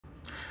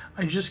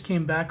I just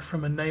came back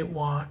from a night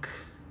walk,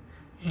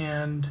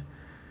 and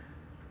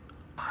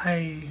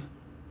I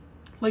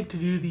like to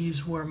do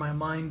these where my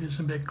mind is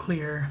a bit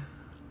clear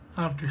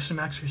after some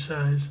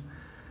exercise.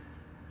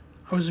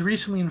 I was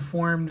recently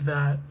informed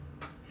that,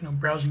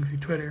 browsing through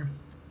Twitter,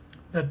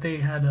 that they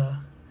had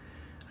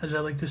as I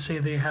like to say,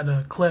 they had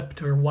a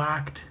clipped or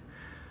whacked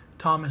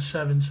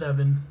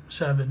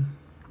Thomas777,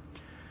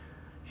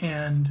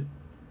 and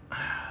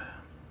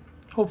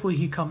hopefully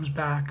he comes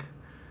back.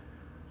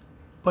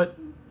 But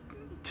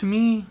to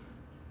me,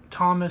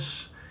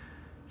 Thomas,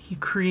 he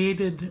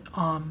created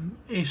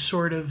a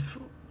sort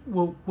of,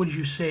 what would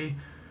you say,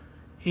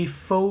 a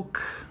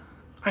folk,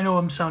 I know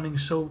I'm sounding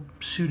so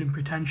pseudo and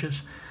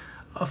pretentious,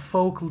 a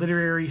folk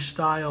literary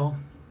style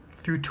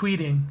through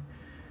tweeting,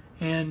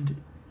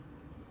 and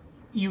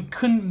you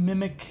couldn't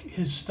mimic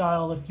his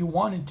style if you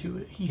wanted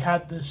to. He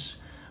had this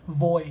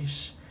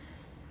voice,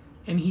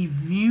 and he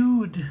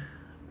viewed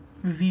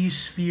these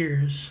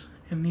spheres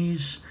and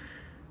these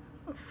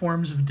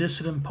forms of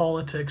dissident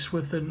politics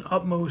with an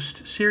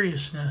utmost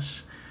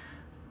seriousness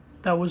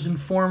that was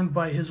informed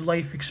by his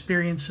life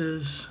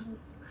experiences,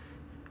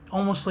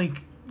 almost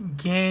like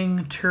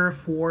gang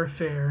turf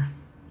warfare,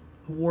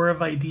 the war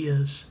of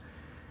ideas.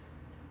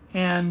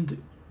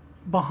 And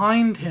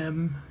behind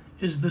him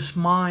is this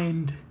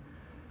mind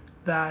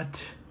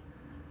that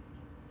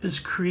is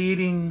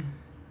creating,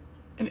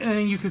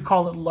 and you could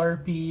call it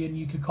LARPy, and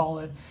you could call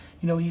it,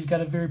 he's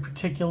got a very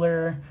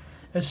particular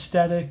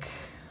aesthetic,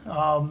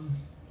 and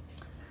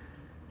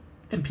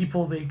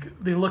people,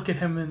 they look at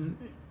him and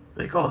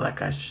like, oh, that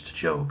guy's just a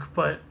joke.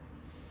 But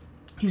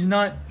he's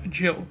not a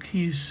joke.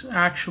 He's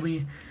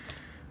actually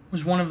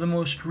was one of the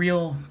most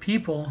real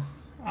people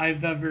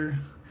I've ever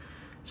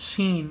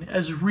seen,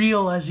 as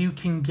real as you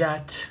can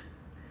get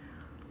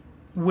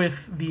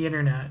with the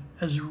internet,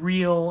 as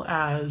real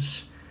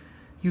as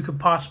you could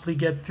possibly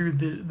get through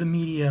the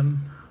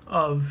medium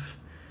of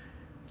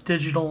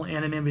digital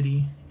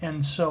anonymity.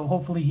 And so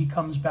hopefully he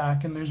comes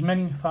back, and there's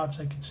many thoughts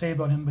I could say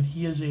about him, but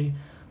he is a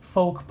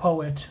folk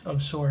poet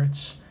of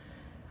sorts,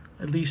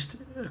 at least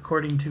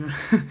according to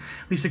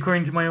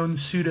my own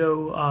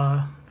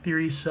pseudo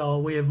theory cell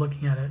way of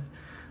looking at it.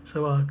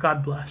 So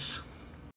God bless.